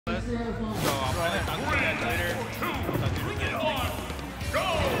So I'll probably talk about that later.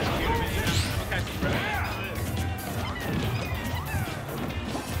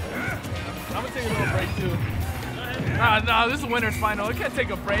 I'm gonna take a little break too. Nah, this is winner's final. We can't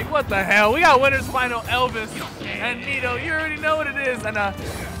take a break. What the hell? We got winner's final LVis and Nito. You already know what it is. And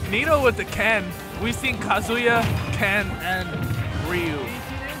Nito with the Ken. We've seen Kazuya, Ken, and Ryu.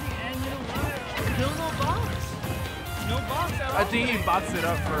 Still no box. No box at all. I think he boxed it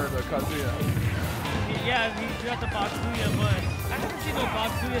up for the Kazuya. Yeah, he got the Backyardsmash, but I haven't seen no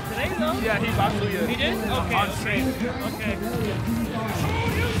Backyardsmash today though. Yeah, he Backyardsmash. He did? Okay. On stream. Okay.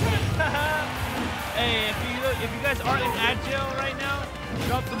 Hey, if you guys aren't in ad jail right now,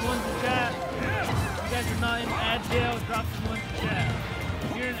 drop some ones in chat. If you guys are not in ad jail, drop some ones in chat.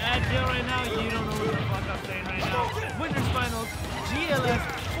 If you're in ad jail right now, you don't know what the fuck I'm saying right now. Winners finals, GLS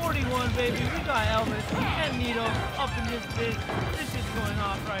 41, baby. We got LVis and Nito up in this bitch. This shit's going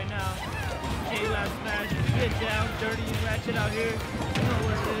off right now. GameLab-Smash, get down, dirty and ratchet out here. You know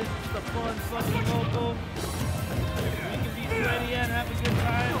what it is. It's the fun fucking local. We can be sweaty and have a good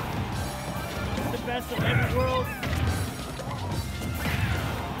time. The best of every world.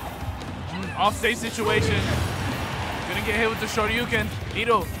 Off-stage situation. Gonna get hit with the Shoryuken.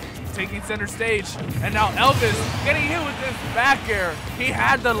 Nito taking center stage. And now LVis getting hit with this back air. He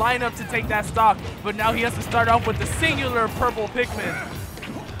had the lineup to take that stock, but now he has to start off with the singular purple Pikmin.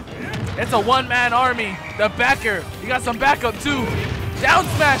 It's a one-man army. The back air. He got some backup too. Down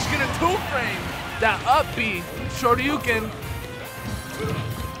smash, get a two-frame. That up B, Shoryuken.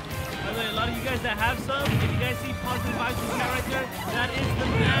 A lot of you guys that have some, if you guys see positive vibes in the chat right there, that is the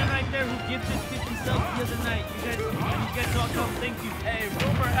man right there who gifted 50 subs the other night. You guys all come, thank you. Hey,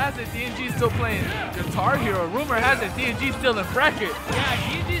 rumor has it DNG's still playing Guitar Hero. Rumor has it DNG's still in bracket. Yeah,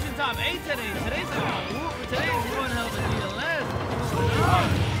 DNG's in top 8 today. Today's one hell of a GLS.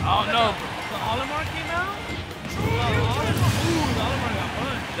 Oh no. The Olimar came out? The Olimar got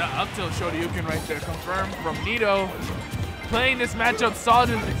punched. The up tilt Shoryuken right there, confirmed from Nito. Playing this matchup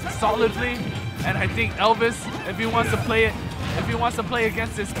solidly, and I think LVis, if he wants to play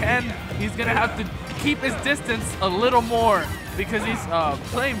against this Ken, he's gonna have to keep his distance a little more because he's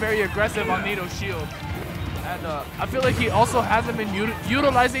playing very aggressive on Nito's shield. And I feel like he also hasn't been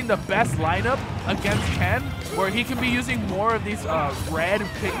utilizing the best lineup against Ken, where he can be using more of these red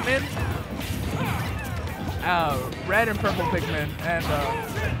Pikmin, red and purple Pikmin, and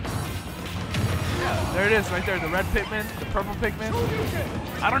yeah, there it is right there, the red Pikmin, the purple Pikmin.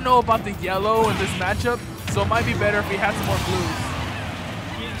 I don't know about the yellow in this matchup, so it might be better if he had some more blues.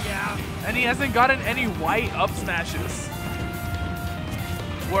 Yeah. And he hasn't gotten any white up smashes.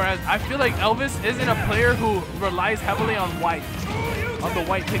 Whereas I feel like LVis isn't a player who relies heavily on the white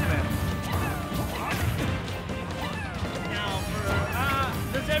Pikmin. Now,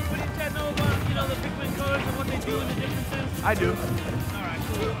 does everybody in chat know about, the Pikmin colors and what they do and the differences? I do. Alright,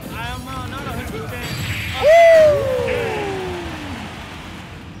 cool. I'm not 100%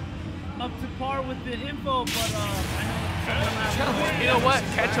 up to par with the info, but I know You know what?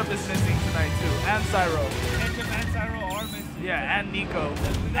 Ketchup is missing tonight too, and Cyro. Ketchup and Cyro are missing. Yeah, and Nico,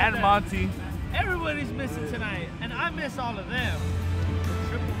 and Monty. Everybody's missing tonight, and I miss all of them.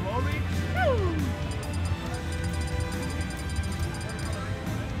 Triple Rory.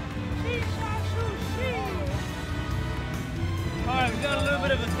 Alright, we got a little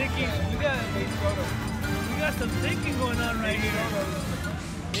bit of a thinking. We got some thinking going on right here.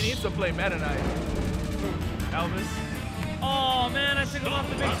 He needs to play Metaknight. LVis. Oh man, I took him off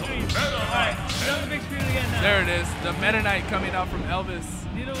the big screen. Alright, he's on the big screen again now. There it is, the Metaknight coming out from LVis.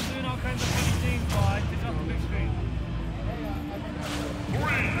 Nito was doing all kinds of funny things while I took off the big screen.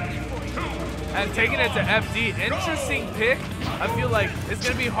 And taking it to FD, interesting pick. I feel like it's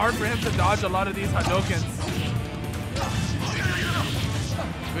gonna be hard for him to dodge a lot of these Hadokens.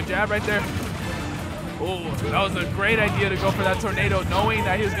 Good jab right there. Oh, that was a great idea to go for that tornado, knowing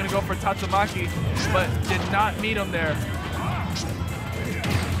that he was gonna go for Tatsumaki, but did not meet him there.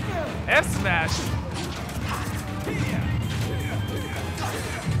 F smash.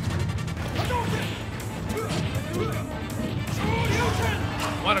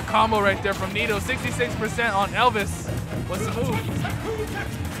 What a combo right there from Nito. 66% on LVis. What's the move?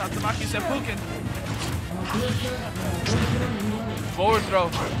 Tatsumaki Seppuken. Forward throw.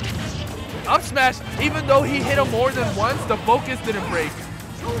 Up smash, even though he hit him more than once, the focus didn't break.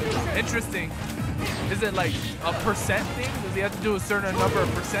 Interesting. Is it like a percent thing? Does he have to do a certain number of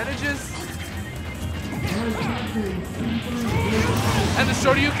percentages? And the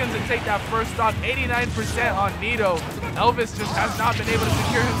Shoryuken to take that first stock, 89% on Nito. LVis just has not been able to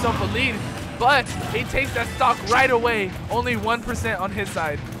secure himself a lead, but he takes that stock right away, only 1% on his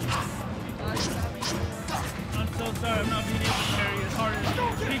side. I'm so sorry, I'm not being able to carry as hard as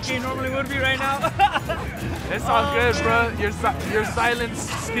PK normally would be right now. It's all good, bro. Your silence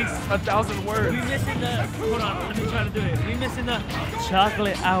speaks 1,000 words. We missing the, hold on, let me try to do it. We missing the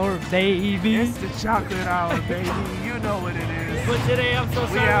chocolate hour, baby. It's the chocolate hour, baby. You know what it is. But today, I'm so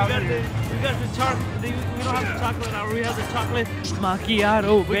sorry, we got the chocolate, we don't have the chocolate hour, we have the chocolate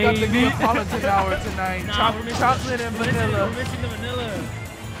macchiato, We baby. got the Neapolitan hour tonight. Nah, we're missing Chocolate and vanilla. We're missing the vanilla.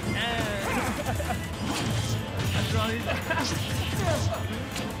 After all these.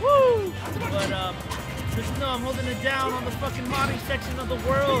 Woo! But just know I'm holding it down on the fucking modding section of the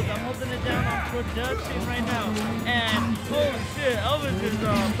world. I'm holding it down on production right now. And holy shit, Elvis is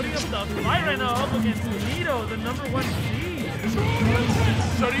putting up the fight right now up against Nito, the #1 seed.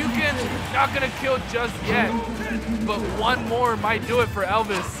 Shoryuken not gonna kill just yet, but one more might do it for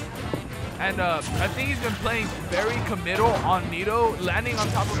Elvis. And I think he's been playing very committal on Nito, landing on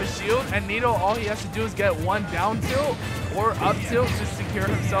top of his shield. And Nito, all he has to do is get one down tilt or up tilt to secure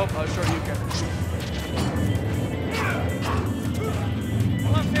himself a Shoryuken.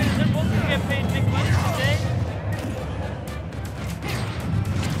 All I'm saying is they're both gonna get paid big money today.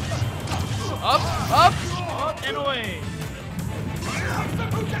 Up. Up and away.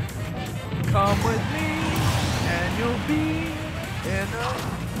 Come with me, and you'll be in a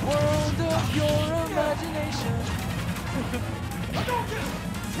world of your imagination.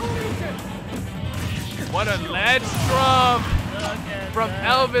 What a ledge trump from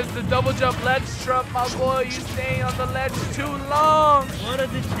Elvis, the double jump ledge trump, my boy. You staying on the ledge too long. What a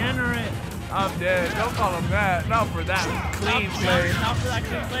degenerate. I'm dead. Don't call him that. Not for that clean play. Not for that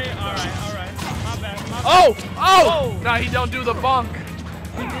clean play? Alright. My bad. Oh! Nah, he don't do the bunk.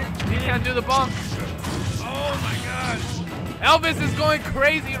 He can't do the bunk. Oh my god. Elvis is going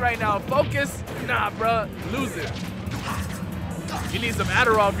crazy right now. Focus. Nah, bruh. Lose it. You need some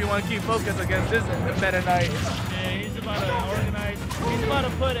Adderall if you want to keep focus against this Metaknight. Yeah, he's about to organize. He's about to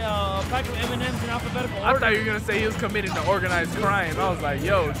put a pack of M&Ms in alphabetical order. I thought you were going to say he was committing to organized crime. I was like,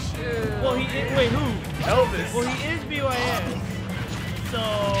 yo, shit. Well, he is. Wait, who? Elvis. Well, he is BYS. So,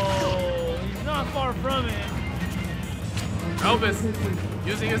 he's not far from it. Elvis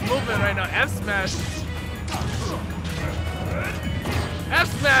using his movement right now. F-smash.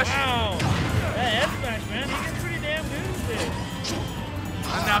 F-smash. Wow. That F-smash, man. He gets pretty damn good with it.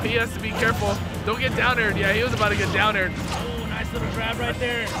 And now he has to be careful. Don't get down aired. Yeah, he was about to get down aired. Oh, nice little grab right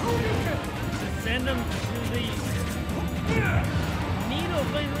there. Just send him to the... Nito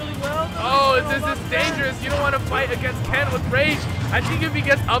playing really well, though. Oh, this is dangerous. You don't want to fight against Ken with rage. I think if he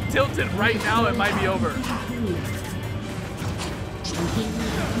gets up tilted right now, it might be over.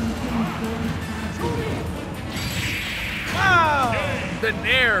 Wow! The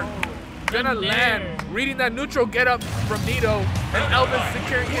Nair gonna land. Reading that neutral get up from Nito, and Elvis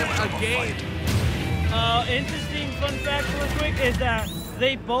securing him again. Interesting fun fact real quick is that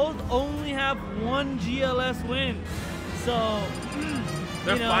they both only have one GLS win. So,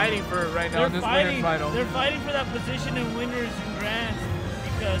 They're fighting for it right now in this winner's final. They're fighting for that position in winners and grands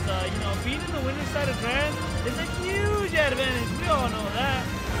because, being in the winner's side of grands is a huge advantage. We all know that.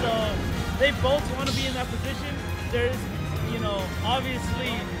 So, they both want to be in that position. There's,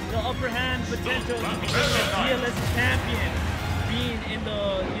 obviously the upper hand potential to become a GLS champion being in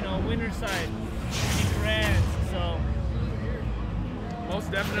the, winner's side in grands. So,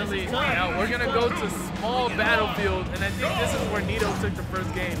 most definitely. Now we're gonna go to small battlefield, and I think this is where Nito took the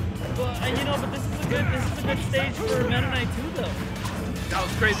first game. But but this is a good stage for Metaknight too, though. That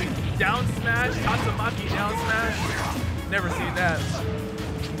was crazy. Down smash, Tatsumaki down smash. Never seen that.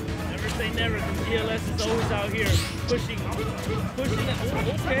 Never say never, because GLS is always out here pushing it. Oh,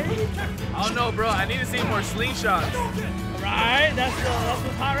 okay. I don't know, bro. I need to see more slingshots. Right, that's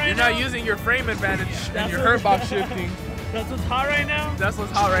what's hot right now. You're not using your frame advantage and your hurt box shifting. That's what's hot right now? That's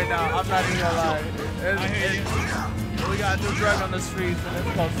what's hot right now. I'm not even gonna lie. I hear you. We got a new drug on the streets, and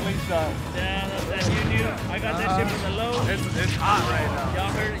it's called slingshot. Yeah, that's that new. I got that shit from the low. It's hot right now.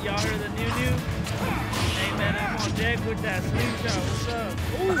 Y'all heard the new? Hey man, I'm on deck with that slingshot. What's up?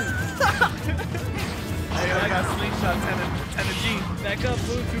 Ooh. Hey, I got slingshot 10 to G. Back up,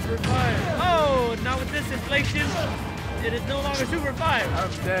 food, Super 5. Oh, now with this inflation, it is no longer Super 5.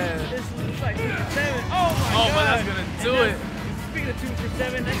 I'm dead. This looks like Super 7. Oh my god. But that's gonna do it. Speaking of Super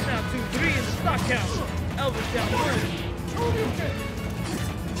 7, that's now 2-3 in the stock count. Elvis down 1.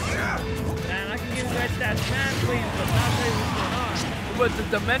 Man, I can give you guys that smash, please, but not tell you what's going on. But the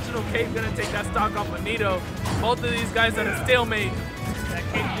dimensional cape gonna take that stock off of Nito. Both of these guys at a stalemate. That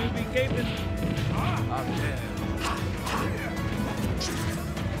cape do be caping. I'm dead.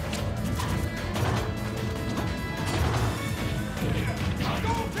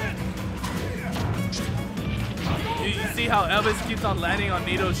 see how Elvis keeps on landing on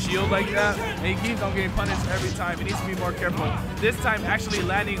Nito's shield like that, and he keeps on getting punished every time. He needs to be more careful. This time actually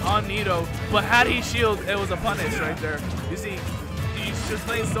landing on Nito, but had he shield, it was a punish right there. You see, he's just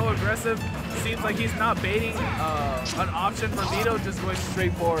playing so aggressive. Seems like he's not baiting an option for Nito, just going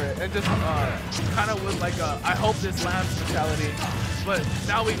straight for it, and just kind of with like a I hope this lands mentality. But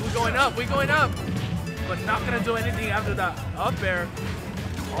now we going up, but not gonna do anything after that up air.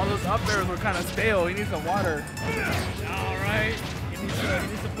 All those up airs were kind of stale. He needs some water. All right. He needs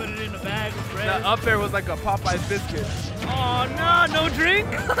to put it in a bag with bread. That up air was like a Popeye's biscuit. Oh no, no drink?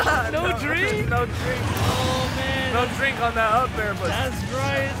 No drink? No drink. Oh man. No drink on that up air, but that's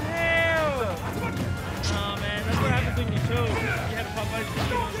dry as hell. Oh man, that's what happens when you choke. You had a Popeye's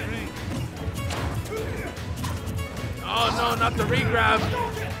biscuit on drink. Oh no, not the re-grab.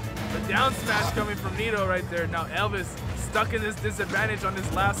 The down smash coming from Nito right there. Now Elvis stuck in this disadvantage on his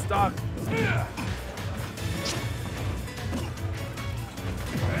last stock.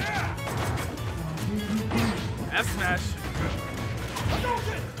 F smash.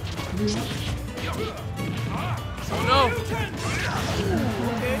 Oh no.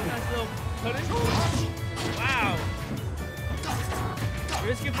 Okay, nice little punish. Wow.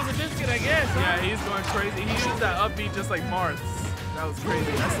 Risking for the biscuit, I guess. Huh? Yeah, he's going crazy. He used that up B just like Marth. That was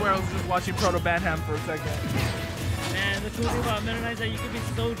crazy. I swear I was just watching Proto Banham for a second. And the cool thing about Metaknight is that you can be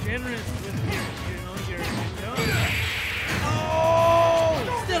so generous with your jump.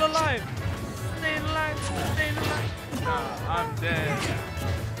 Oh! Still alive! Staying alive! Staying alive! Nah, I'm dead.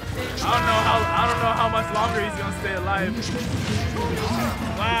 I don't know how much longer he's gonna stay alive.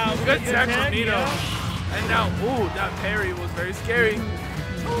 Wow, good tech from Nito. Yeah. And now, ooh, that parry was very scary.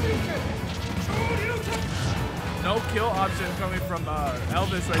 No kill option coming from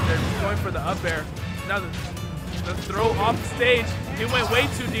Elvis right there. He's going for the up air. Now the throw off the stage. He went way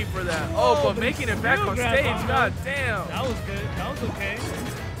too deep for that. Oh, but making it back on stage. God damn. That was good. That was okay.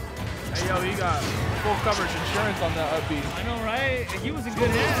 Hey, yo, he got full coverage insurance on that up B. I know, right? He was in good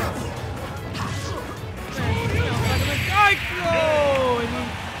hands. Oh, and he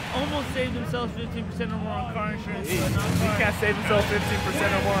almost saved himself 15% or more on car insurance. He can't save himself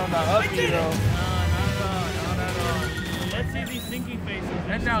 15% or more on that up B, though. Not at all. Let's see these thinking faces.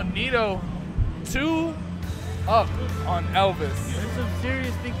 And now Nito, 2 up on Elvis. There's some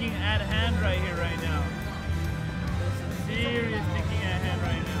serious thinking at hand right here, right now. There's some serious thinking at hand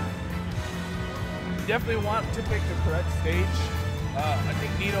right now. Definitely want to pick the correct stage. I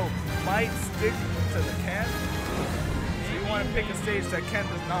think Nito might stick to the Ken. So you want to pick a stage that Ken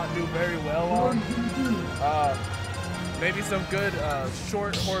does not do very well on. Maybe some good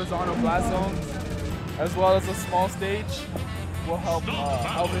short horizontal blast zones, as well as a small stage will help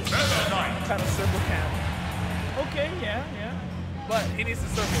Elvis kind of circle camp. Okay, yeah. But he needs to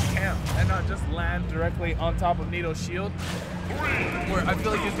circle camp and not just land directly on top of Nito's shield. Where I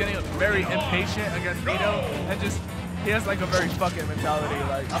feel like he's getting very impatient against Nito and just he has like a very fucking mentality.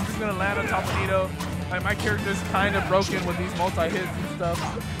 Like, I'm just gonna land on top of Nito. Like, my character's kind of broken with these multi-hits and stuff.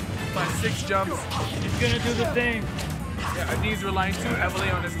 But 6 jumps. He's gonna do the thing. Yeah, I think he's relying too heavily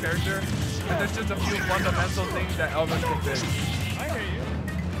on his character. And there's just a few fundamental things that Elvis can fix. I hear you.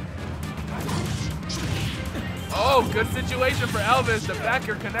 Oh, good situation for Elvis. The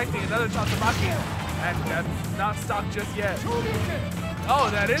backer connecting another Tatsumaki. And that's not stopped just yet. Oh,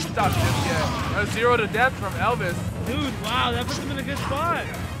 that is stopped just yet. A 0 to death from Elvis. Dude, wow, that puts him in a good spot.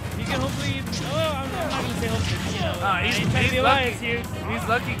 He can hopefully, I'm not going to say hopefully, you know. He's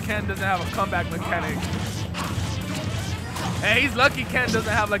lucky Ken doesn't have a comeback mechanic. And he's lucky Ken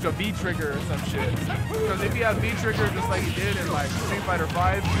doesn't have like a V trigger or some shit. Because if he had V trigger just like he did in like Street Fighter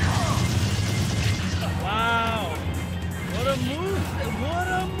 5. Wow. What a move. What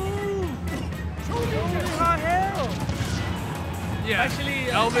a move. Holy hot hell. Yeah, actually,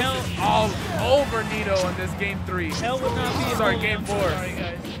 Elvis is all over Nito in this game 3. Hell would not be game 4. Sorry,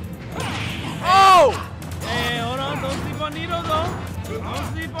 guys. Oh! Hey, hold on. Don't sleep on Nito, though. Don't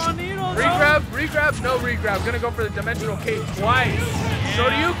sleep on Nito, though. Regrab, no regrab. Gonna go for the dimensional cape twice. Yeah.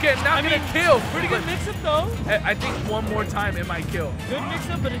 Shoryuken, not gonna kill. Pretty good mix-up, though. I think one more time it might kill. Good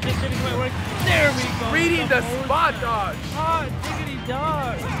mix-up, but it just didn't quite work. There we go. Reading the spot dodge. Hot diggity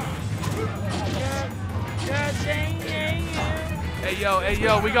dog. God dang. Hey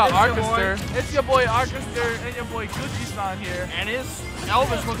yo, we got Arcaster. It's your boy Arcaster and your boy Gucci-san here. And it's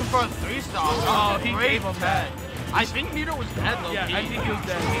Elvis looking for a 3-star. Oh, he gave him that. I think Nito was dead, though. Yeah, I think he was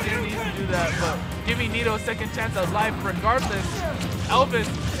dead. He didn't need to do that, but giving Nito a second chance at life regardless. Elvis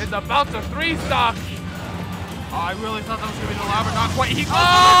is about to 3-stock. Oh, I really thought that was going to be the lava. Not quite. He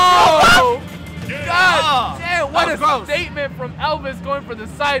goes God damn, what a gross. statement from Elvis going for the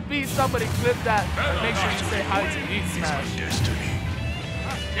side B. Somebody clip that and make sure you say hi to Eat Smash.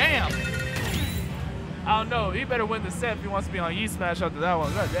 Damn. I don't know. He better win the set if he wants to be on Eat Smash after that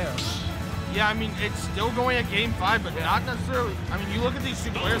one. God damn. Yeah, I mean, it's still going at game 5, but not necessarily. I mean, you look at these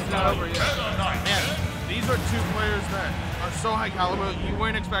two players, It's not over yet. man, these are two players that are so high caliber, you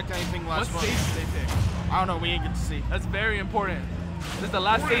wouldn't expect anything less. What stage did they pick? I don't know, we ain't get to see. That's very important. This is the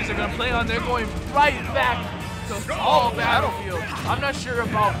last stage they're going to play on. They're going right back to all battlefield. I'm not sure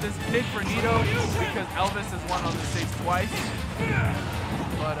about this pick for Nito because Elvis has won on this stage twice.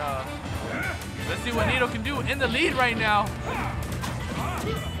 But let's see what Nito can do in the lead right now.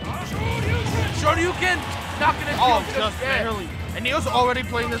 Shoryuken, not gonna kill just barely. And Neo's already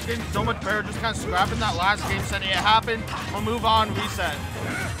playing this game so much better, just kind of scrapping that last game, said it happened, we'll move on, reset.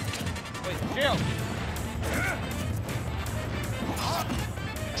 Wait, chill.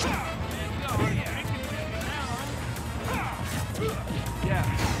 Yeah.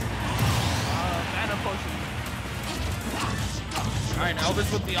 Mana potion. Alright,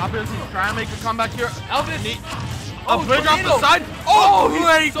 Elvis with the opposite, he's trying to make a comeback here. Elvis! A bridge off the side. Oh,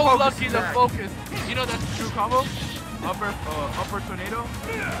 great he's so focus lucky to attack. focus. You know that's a true combo? Upper tornado.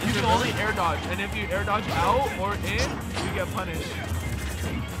 You can only air dodge, and if you air dodge out or in, you get punished.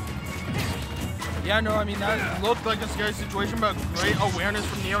 Yeah, no, I mean, that looked like a scary situation, but great awareness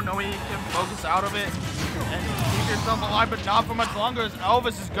from Neo, knowing he can focus out of it and keep yourself alive, but not for much longer, as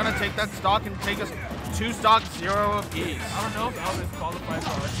Elvis is going to take that stock and take us 2 stock 0 of ease. I don't know if Elvis qualifies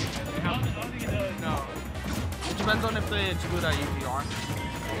for RT. No. It depends on if they exclude that EPR.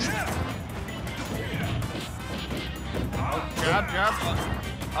 Oh, jab.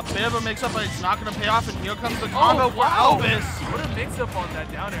 A bit of a mix-up, but it's not going to pay off, and here comes the combo for Elvis. What a mix-up on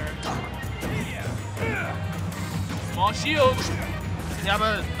that down air. Small shield. Yeah,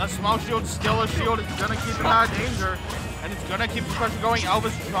 but a small shield, still a shield. It's going to keep him out of danger, and it's going to keep the pressure going.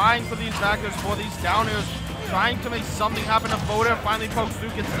 Elvis trying for these backers, for these down airs, trying to make something happen. A forward air finally pokes through,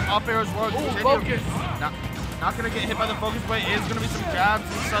 gets an up air as well. Ooh, focus. Not going to get hit by the focus, but it is going to be some jabs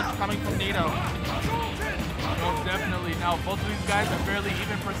and such coming from Nito. Most definitely. Now, both of these guys are fairly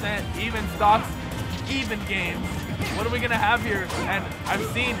even percent, even stocks, even games. What are we going to have here? And I've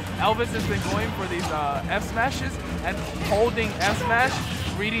seen Elvis has been going for these F smashes and holding F smash,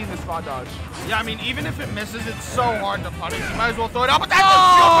 reading the spot dodge. Yeah, I mean, even if it misses, it's so hard to punish. You might as well throw it out, but that's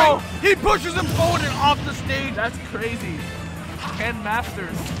a shield break. He pushes him forward and off the stage. That's crazy. Ken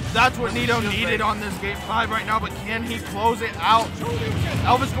Masters. That's what Nito needed on this game 5 right now, but can he close it out?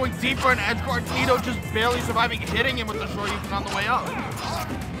 Elvis going deeper in edge guard. Nito just barely surviving, hitting him with the Shoryuken on the way up.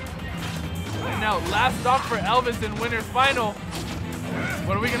 And now, last stock for Elvis in winner's final.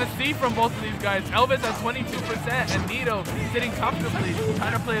 What are we going to see from both of these guys? Elvis at 22% and Nito sitting comfortably,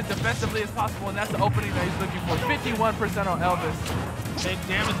 trying to play as defensively as possible, and that's the opening that he's looking for. 51% on Elvis. Big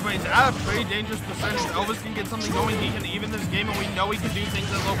damage, but he's at a pretty dangerous percentage. Elvis can get something going. He can even this game, and we know he can do things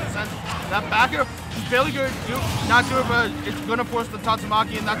at low percent. That backer is barely good. Not do it, but it's going to force the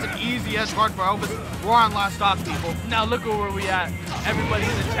Tatsumaki, and that's an easy edge guard for Elvis. We're on last stock, people. Now look at where we at. Everybody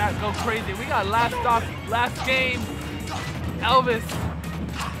in the chat go crazy. We got last stock, last game. Elvis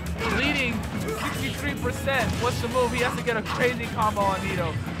leading 63%. What's the move? He has to get a crazy combo on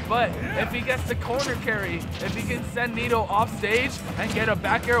Nito. But if he gets the corner carry, if he can send Nito off stage and get a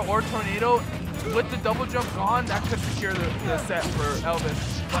back air or tornado with the double jump gone, that could secure the set for Elvis.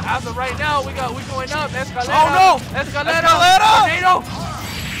 But as of right now, we going up. Escalera. Oh no! Escalera! Tornado!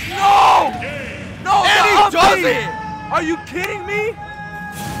 No! No! And he does it! Are you kidding me?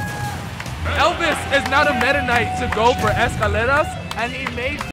 Elvis is not a Metaknight to go for Escaleras, and he made